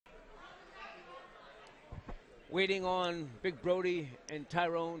Waiting on Big Brody and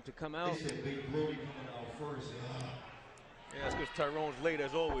Tyrone to come out. They said Big Brody coming out first. Yeah, that's because Tyrone's late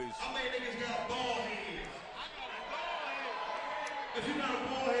as always. How many niggas got bald heads? I got a bald head. If you're not a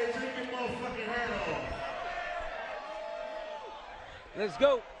bald head, take your motherfucking hat off. Let's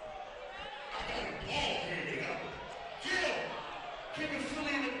go. I got a bald head, nigga. Kill. Keep it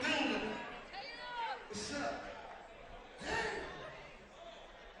Philly in the building. What's up? Hey.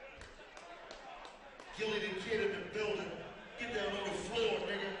 Gilly the kid in the building. Get down on the floor,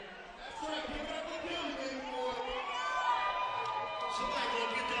 nigga. That's right, pick up the building, baby boy. Somebody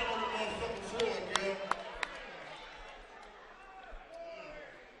gonna get down on the motherfucking floor, girl.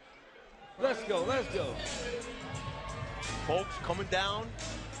 Let's go, let's go. Folks coming down.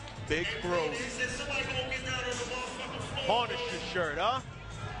 Big Bro. He said somebody gonna get down on the motherfucking floor. Harness your shirt, huh?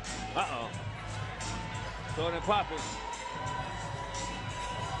 Uh-oh. Throwing and popping.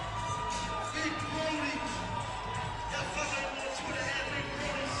 Big Brody. That fucker on Twitter had Big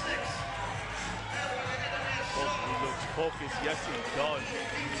Brody 6. Oh, he looks focused. Yes, he does.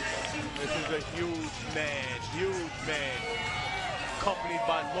 This is a huge man. Accompanied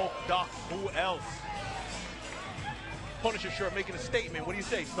by Loc Doc. Who else? Punisher shirt making a statement. What do you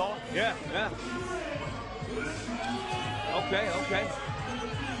say, Star? Yeah. Okay.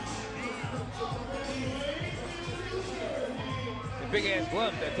 The big ass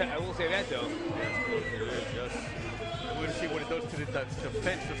glove. I will say that though. Yes. We're going to see what it does to the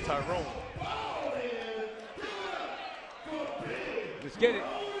defense of Tyrone. Let's get it.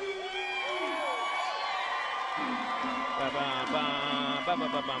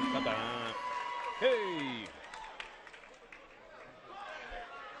 Hey.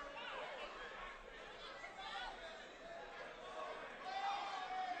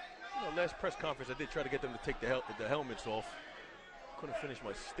 Last press conference, I did try to get them to take the helmets off. Couldn't finish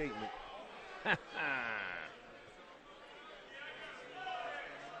my statement.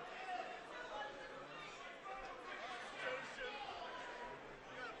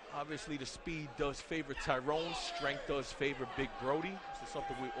 Obviously, the speed does favor Tyrone. Strength does favor Big Brody. This is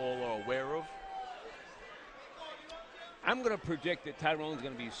something we all are aware of. I'm going to predict that Tyrone's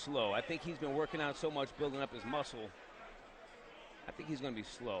going to be slow. I think he's been working out so much, building up his muscle. I think he's going to be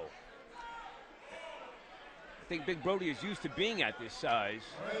slow. I think Big Brody is used to being at this size,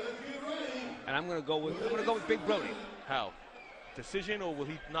 and I'm going to go with Big Brody. How? Decision, or will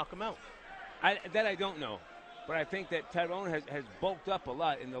he knock him out? That I don't know, but I think that Tyrone has bulked up a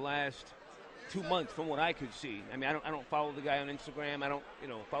lot in the last 2 months, from what I could see. I mean, I don't follow the guy on Instagram. I don't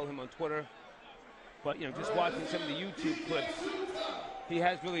follow him on Twitter, but just watching some of the YouTube clips, he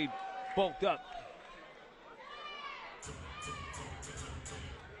has really bulked up.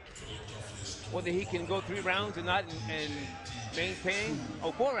 Whether he can go 3 rounds or not and maintain,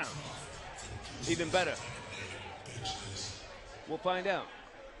 4 rounds, even better. We'll find out.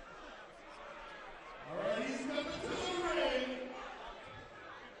 All right, he's coming to the ring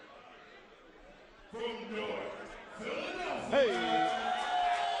from North Philadelphia. Hey!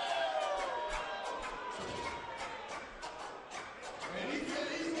 And he said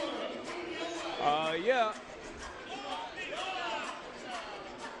he's gonna Yeah.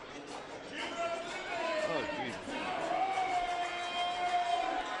 Oh, Jesus.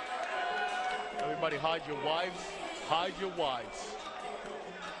 Everybody hide your wives. Hide your wives.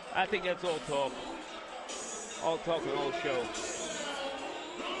 I think that's all talk. All talk and all show.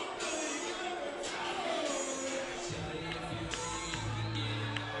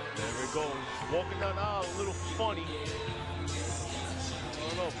 There it goes. Walking down the aisle, a little funny. I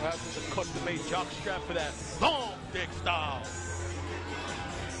don't know, perhaps it's a custom-made jock strap for that long dick style.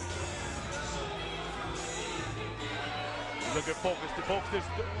 Look at focus. The focus.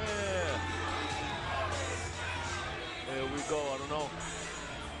 Yeah. There we go. I don't know.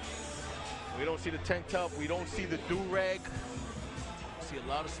 We don't see the tank top. We don't see the do-rag. See a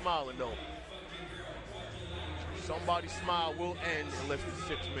lot of smiling, though. Somebody's smile will end in less than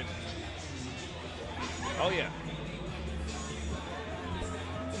 6 minutes. Oh, yeah.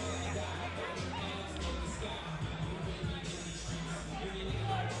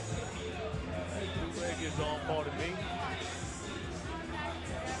 Do-rag is on, pardon me.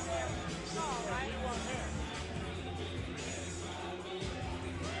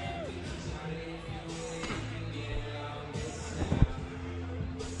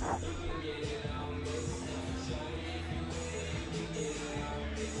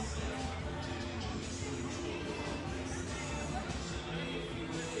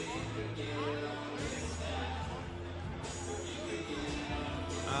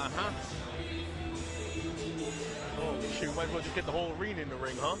 Oh, shit, we might as well just get the whole arena in the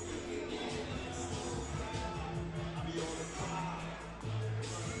ring, huh?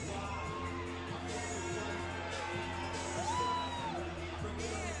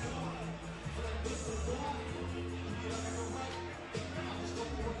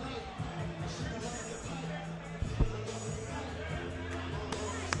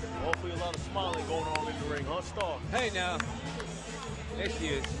 smiling going on in the ring, huh, Star? Hey, now. There she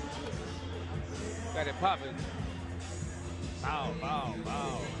is. Got it popping. Bow, bow,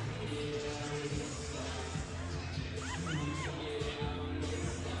 bow.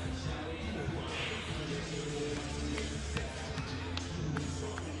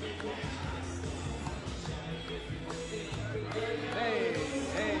 Hey,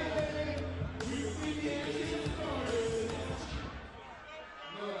 hey.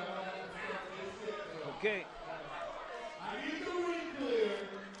 Okay.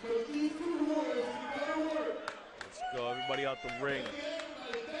 Let's go, everybody out the ring.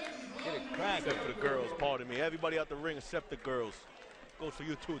 Get it cracked. Except for the girls, pardon me. Everybody out the ring except the girls. Goes for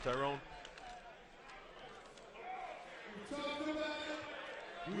you too, Tyrone.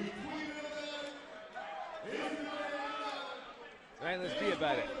 All right, let's be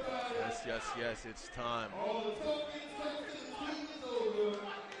about it. Yes, yes, yes, it's time.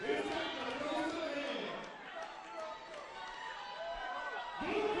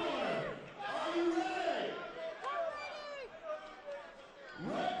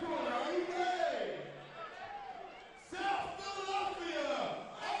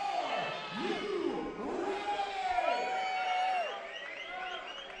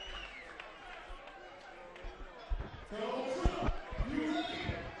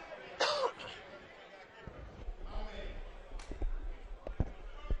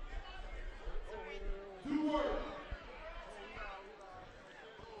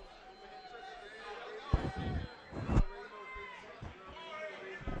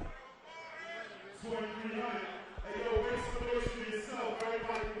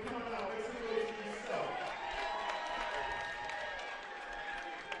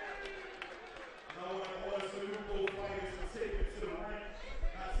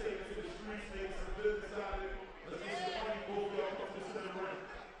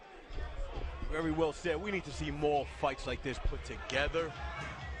 Very well said. We need to see more fights like this put together.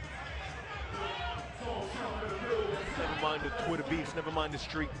 Never mind the Twitter beefs, never mind the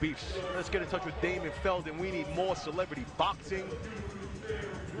street beefs. Let's get in touch with Damon Feldon. We need more celebrity boxing.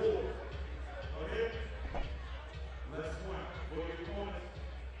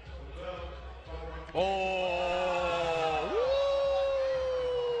 Oh!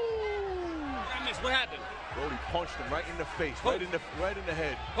 I missed. What happened? Brody punched him right in the face, Oh. right in the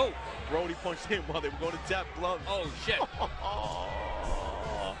head. Oh. Brody punched him while they were going to tap gloves. Oh, shit.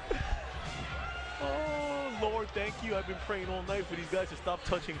 Oh, Lord, thank you. I've been praying all night for these guys to stop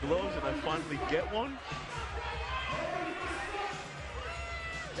touching gloves, and I finally get one.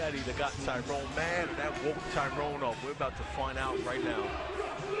 That either got Tyrone mad or that woke Tyrone up. We're about to find out right now.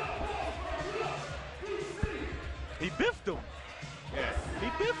 He biffed him. Yeah. He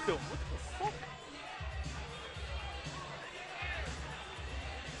biffed him. What the fuck?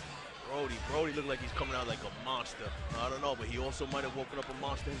 Brody looked like he's coming out like a monster. I don't know, but he also might have woken up a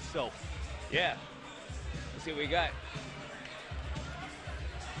monster himself. Yeah. Let's see what we got.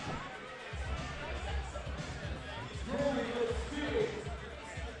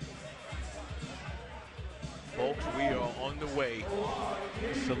 Folks, we are on the way.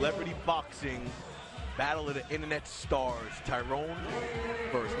 Celebrity boxing, battle of the internet stars. Tyrone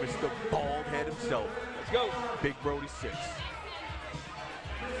versus Mr. Bald Head himself. Let's go. Big Brody 6.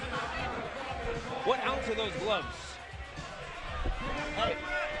 What ounce are those gloves? All right.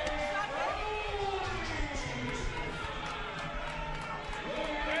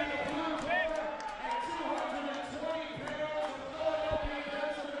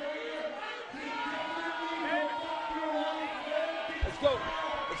 Let's go.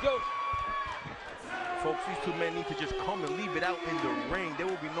 Let's go. Folks, these two men need to just come and leave it out in the ring. There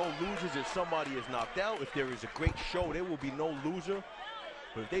will be no losers if somebody is knocked out. If there is a great show, there will be no loser.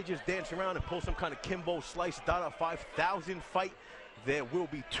 But if they just dance around and pull some kind of Kimbo Slice Dada 5000 fight, there will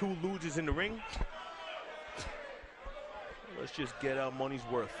be 2 losers in the ring. Let's just get our money's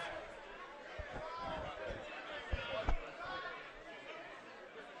worth.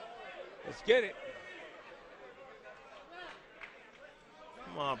 Let's get it.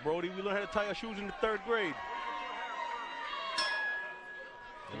 Come on, Brody. We learned how to tie our shoes in the 3rd grade.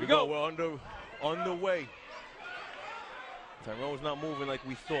 Here we go. We're on the way. Tyrone's not moving like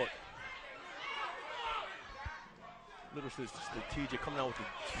we thought. Little strategic, coming out with a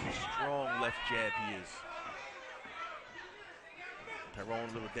strong left jab he is. Tyrone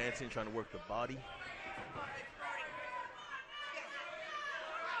a little dancing, trying to work the body.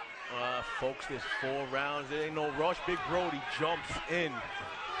 Folks, there's 4 rounds. There ain't no rush. Big Brody jumps in.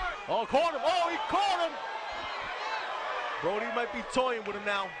 Oh, caught him. Oh, he caught him. Brody might be toying with him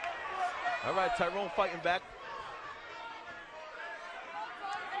now. All right, Tyrone fighting back.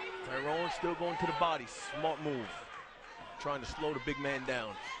 Tyrone still going to the body. Smart move. Trying to slow the big man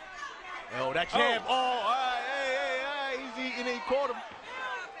down. Oh, that jab. Oh, all right. Hey. He's eating it. He caught him.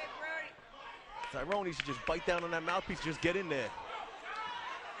 Tyrone needs to just bite down on that mouthpiece. Just get in there.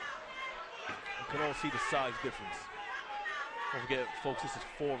 You can all see the size difference. Don't forget, folks, this is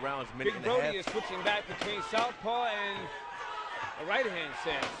 4 rounds, minute and a half. Big Brody is switching back between southpaw and a right-hand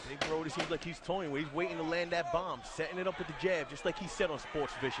stance. Big Brody seems like he's toying. He's waiting to land that bomb, setting it up with the jab, just like he said on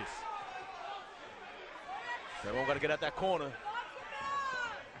Sports Vicious. Tyrone got to get out that corner.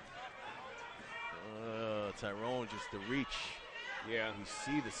 Tyrone just the reach. Yeah. We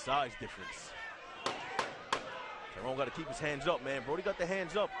see the size difference. Tyrone got to keep his hands up, man. Brody got the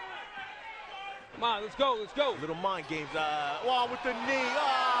hands up. Come on, let's go, let's go. Little mind games. With the knee.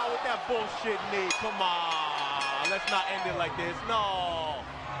 With that bullshit knee. Come on. Let's not end it like this. No.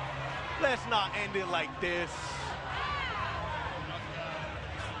 Let's not end it like this.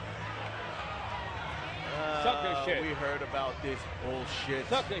 Sucker shit. We heard about this bullshit.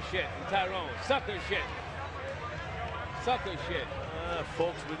 Sucker shit from Tyrone. Sucker shit. Sucker shit.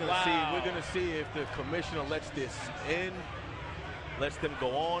 Folks, we're gonna see if the commissioner lets this in, lets them go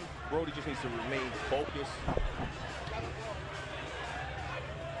on. Brody just needs to remain focused.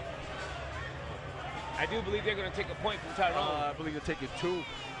 I do believe they're going to take a point from Tyrone. I believe they're taking 2.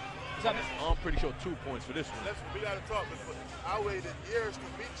 I'm pretty sure 2 points for this one. We gotta talk. I waited years to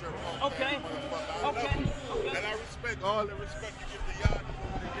meet your opponent. Okay. I love you. And I respect all the respect you give the yard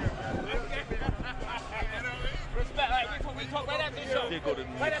over the years. Respect. All right, we talk right after the show. They go to the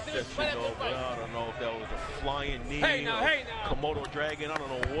next section, though, but I don't know if that was a flying knee. Hey now. Komodo dragon. I don't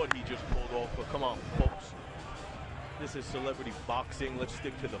know what he just pulled off, but come on, folks. This is celebrity boxing. Let's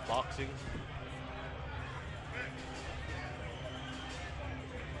stick to the boxing.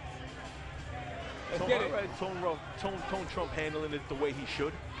 Let's get it. Right, Tone Trump handling it the way he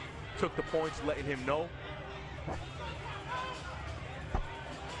should. Took the points, letting him know.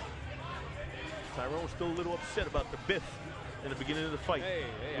 Tyrone's still a little upset about the biff in the beginning of the fight,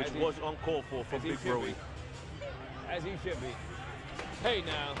 which was uncalled for from Big Brody. As he should be. Hey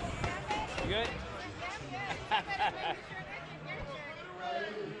now. You good?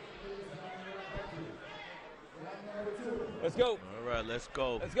 Let's go. All right, let's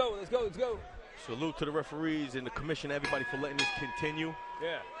go. Let's go, let's go, let's go. Salute to the referees and the commission, everybody, for letting this continue.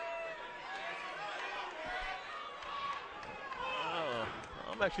 Yeah.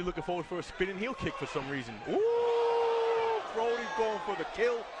 I'm actually looking forward for a spinning heel kick for some reason. Ooh, Brody going for the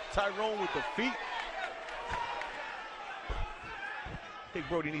kill. Tyrone with the feet. I think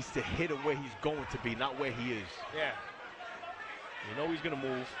Brody needs to hit him where he's going to be, not where he is. Yeah. You know he's going to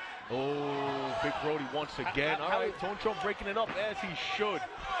move. Oh, Big Brody once again. All right, Tone Trump breaking it up as he should.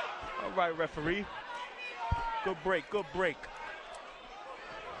 All right, referee. Good break, good break.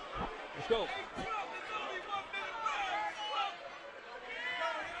 Let's go.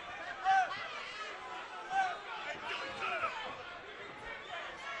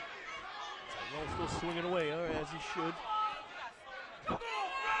 Tyrone's still swinging away, all right, as he should.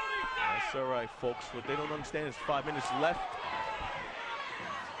 That's all right, folks. What they don't understand is 5 minutes left.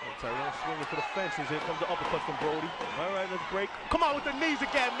 Tyrone swinging for the fences. Here comes the uppercut from Brody. All right, let's break. Come on with the knees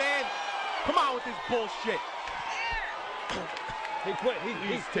again, man. Come on with this bullshit.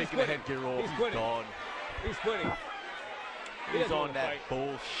 He's taking the headgear off. He's gone. He's quitting. He's on that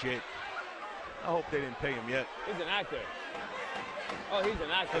bullshit. I hope they didn't pay him yet. He's an actor. Oh, he's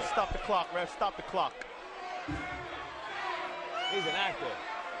an actor. Let's stop the clock, ref. Stop the clock. He's an actor.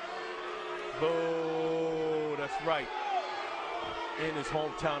 Boo. That's right. In his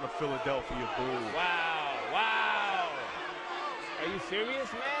hometown of Philadelphia, boo. Wow, wow. Are you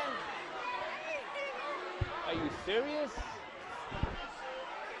serious, man? Are you serious?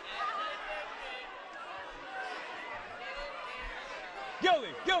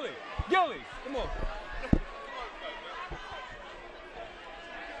 Gilly, come on.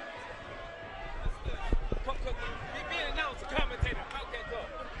 Be an announcer, commentator.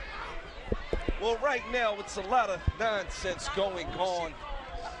 Well, right now, it's a lot of nonsense going on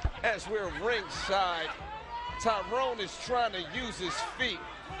as we're ringside. Tyrone is trying to use his feet.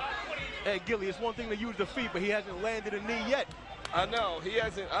 Hey, Gilly, it's one thing to use the feet, but he hasn't landed a knee yet. I know, he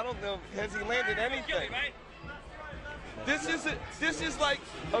hasn't. I don't know, has he landed anything? This is like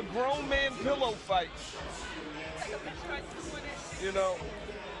a grown man pillow fight. You know.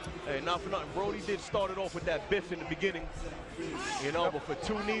 Hey, not for nothing. Brody did start it off with that biff in the beginning. You know, but for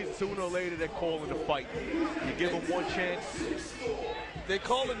 2 knees, sooner or later, they're calling the fight. You give them one chance. They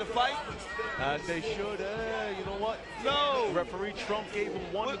calling the fight? As they should. You know what? No. Referee Trump gave him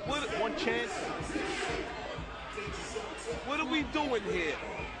one chance. What are we doing here?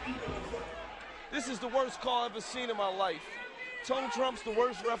 This is the worst call I've ever seen in my life. Tone Trump's the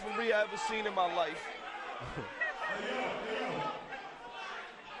worst referee I've ever seen in my life.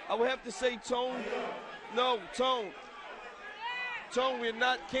 I would have to say Tone. No, Tone. Tone, we're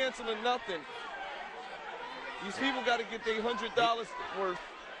not canceling nothing. These people got to get their $100 worth.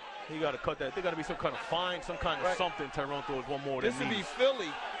 He got to cut that. There got to be some kind of fine, some kind of something. Tyrone throws one more. This would be Philly.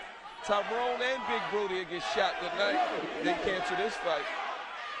 Tyrone and Big Brody will get shot tonight. They cancel this fight.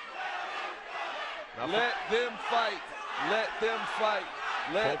 Let them fight. Let them fight.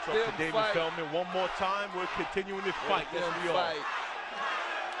 Let them David fight. Feldman one more time. We're continuing this fight. Let them fight.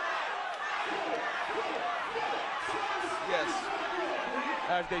 Yes.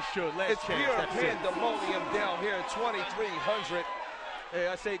 As they should. Last It's chance. pure That's it. pandemonium down here at 2300. Hey,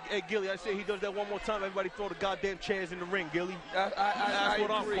 I say, hey, Gilly, I say he does that one more time. Everybody throw the goddamn chairs in the ring, Gilly. That's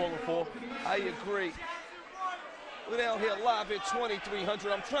what I'm calling for. I agree. We're down here live at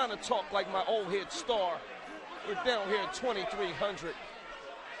 2300. I'm trying to talk like my old head star. We're down here at 2300.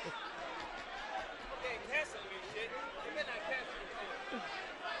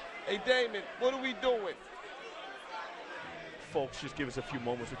 Hey, Damon, what are we doing? Folks, just give us a few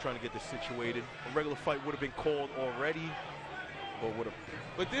moments. We're trying to get this situated. A regular fight would have been called already, but with a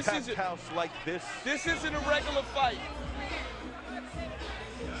packed house like this. This isn't a regular fight.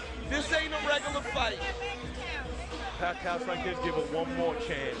 This ain't a regular fight. Packed house like this, give it one more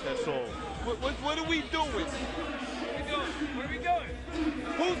chance, that's all. What are we doing? What are we doing?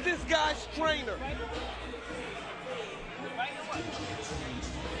 Who's this guy's trainer?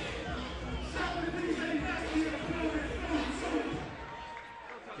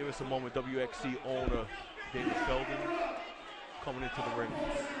 Give us a moment. WXC owner David Feldman coming into the ring.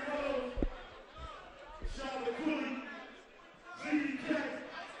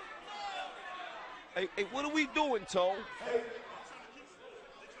 Hey, what are we doing, Tone?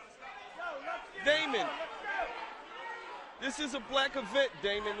 Damon, this is a black event,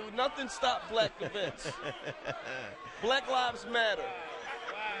 Damon. Nothing stopped black events. Black Lives Matter.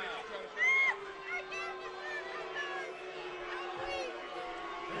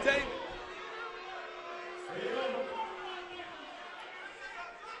 Damon.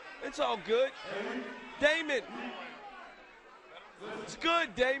 It's all good. Damon. It's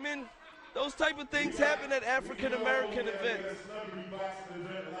good, Damon. Those type of things happen at African American events. That's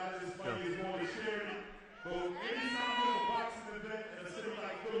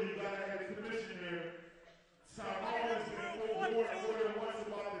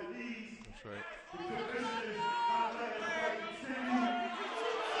right.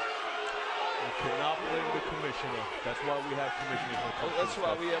 We cannot blame the commissioner. That's why we have commissioners. That's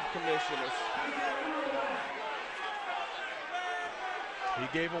why we have commissioners. He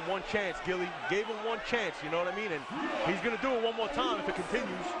gave him one chance, Gilly. Gave him one chance, you know what I mean? And he's going to do it one more time if it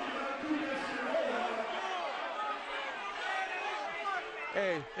continues.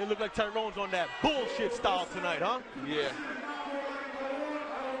 Hey, it looked like Tyrone's on that bullshit style tonight, huh? Yeah.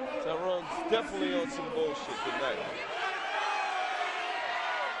 Tyrone's definitely on some bullshit tonight.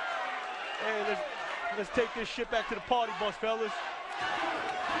 Hey, let's take this shit back to the party bus, fellas.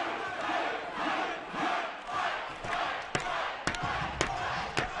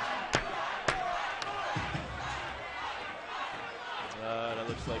 That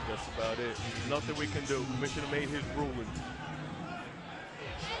looks like that's about it. Nothing we can do. Commissioner made his ruling.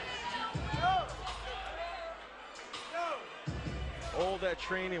 All that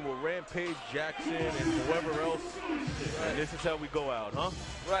training with Rampage Jackson and whoever else, and this is how we go out, huh?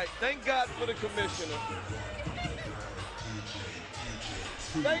 Right. Thank God for the commissioner.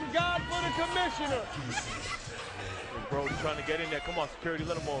 Thank God for the commissioner. And Brody trying to get in there. Come on, security,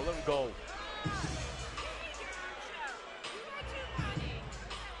 let him go. Let him go.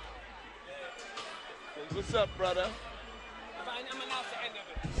 What's up, brother? I'm announced the end of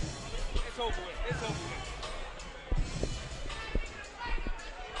it. It's over with. It's over with.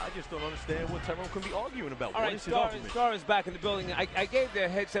 I just don't understand what Tyrone can be arguing about. All What right, is his argument? Star is back in the building. I gave the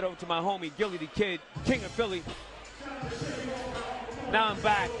headset over to my homie, Gilly the Kid, King of Philly. Now I'm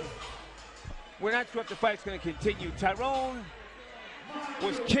back. We're not sure if the fight's going to continue. Tyrone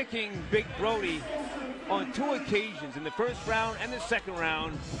was kicking Big Brody on 2 occasions, in the first round and the second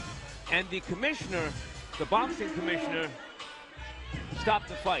round. And the commissioner, the boxing commissioner, stopped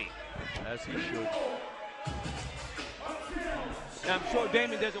the fight. As he should. Now, I'm sure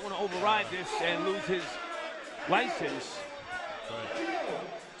Damon doesn't want to override this and lose his license. Right.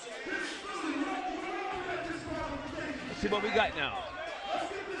 Let's see what we got now.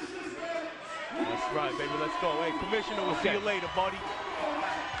 That's right, baby. Let's go. Hey, Commissioner, we'll see you later, buddy.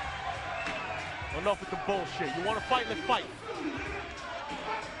 Enough with the bullshit. You want to fight? Let's fight.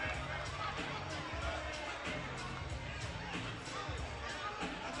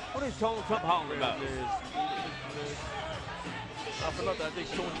 What is Tone Trump howling about? Not for nothing, I think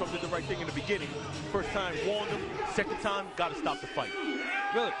Tone Trump did the right thing in the beginning. First time, warned him. Second time, got to stop the fight.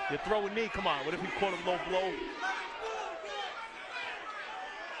 Really? You're throwing knee, come on. What if he caught him low blow?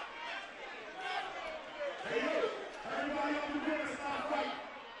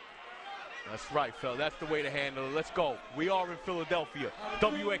 That's right, fella. That's the way to handle it. Let's go. We are in Philadelphia.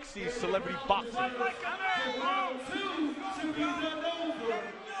 WXC Celebrity Boxing.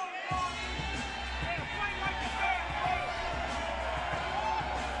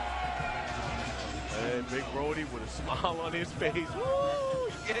 And Big Brody with a smile on his face. Woo!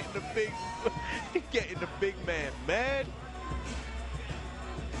 He's getting the big man mad.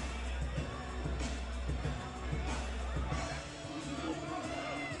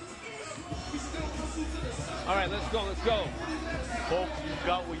 All right, let's go, let's go. Folks, you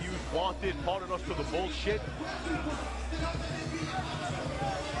got what you wanted. Pardon us for the bullshit.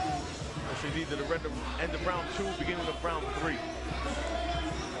 This is either the end of round 2, beginning of round 3.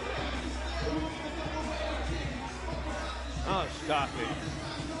 Oh, stop it.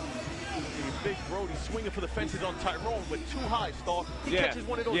 Big Brody swinging for the fences on Tyrone, but too high, Star. He catches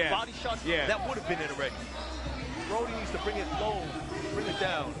one of those body shots, that would have been in already. Brody needs to bring it low, bring it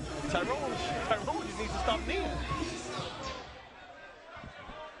down. Tyrone just needs to stop kneeing.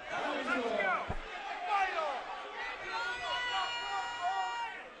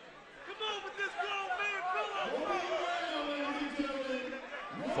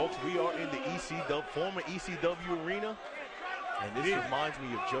 Folks, we are in the former ECW arena, and this reminds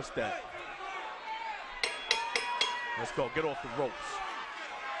me of just that. Let's go, get off the ropes.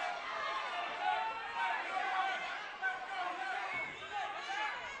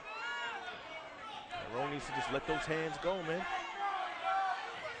 Tyrone needs to just let those hands go, man.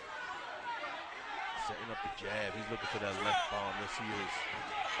 Setting up the jab, he's looking for that left bomb, yes he is.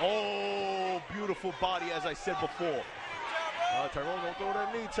 Oh, beautiful body, as I said before. Tyrone, don't throw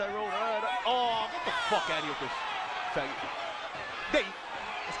that knee, Tyrone. Oh, get the fuck out of here with this faggot.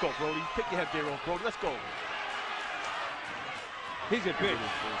 Let's go, Brody. Take your head there off, Brody. Let's go. He's a bitch.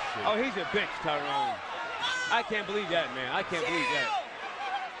 Oh, he's a bitch, Tyrone. I can't believe that, man. I can't believe that.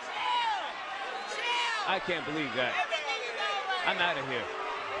 I can't believe that. I'm out of here.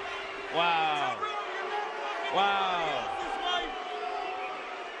 Wow. Wow.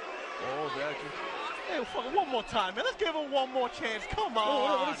 Oh, that. Hey, one more time, man. Let's give him one more chance. Come on.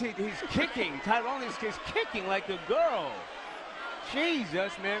 Oh, what is he? He's kicking. Tyrone is kicking like a girl.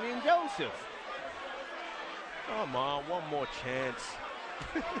 Jesus, Mary and Joseph. Come on, one more chance.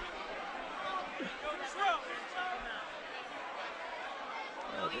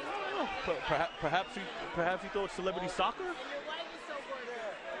 Perhaps he thought celebrity soccer.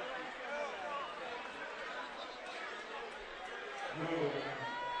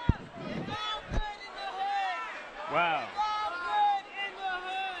 Wow.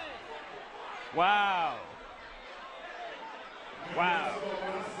 Wow. Wow.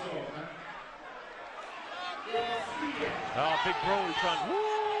 Oh, Big Brody trying.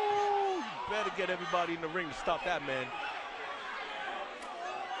 Woo! You better get everybody in the ring to stop that, man.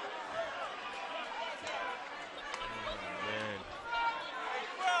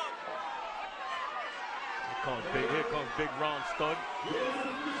 Oh, man. Here comes Big Ron Stud.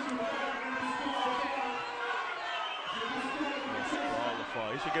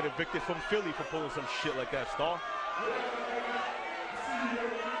 He should get evicted from Philly for pulling some shit like that, Star.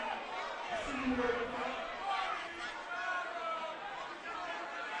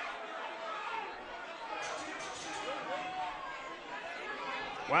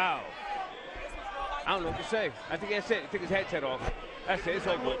 Wow. I don't know what to say. I think that's it. He took his headset off. That's it. It's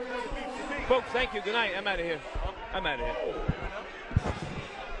over. Folks, thank you. Good night. I'm out of here. I'm out of here.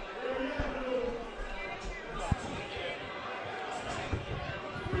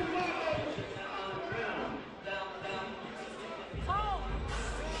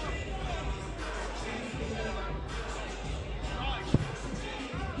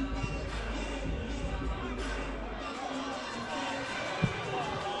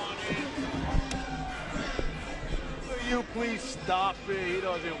 Please stop it. He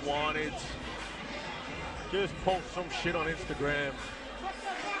doesn't want it. Just post some shit on Instagram.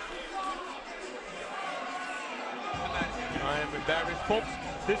 I am embarrassed. Folks,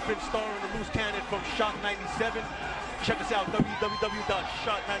 this has been starring the Loose Cannon from Shot 97. Check us out,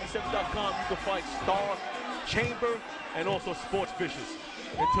 www.shot97.com. You can find Star, Chamber, and also Sports Vicious.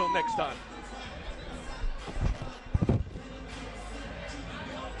 Until next time.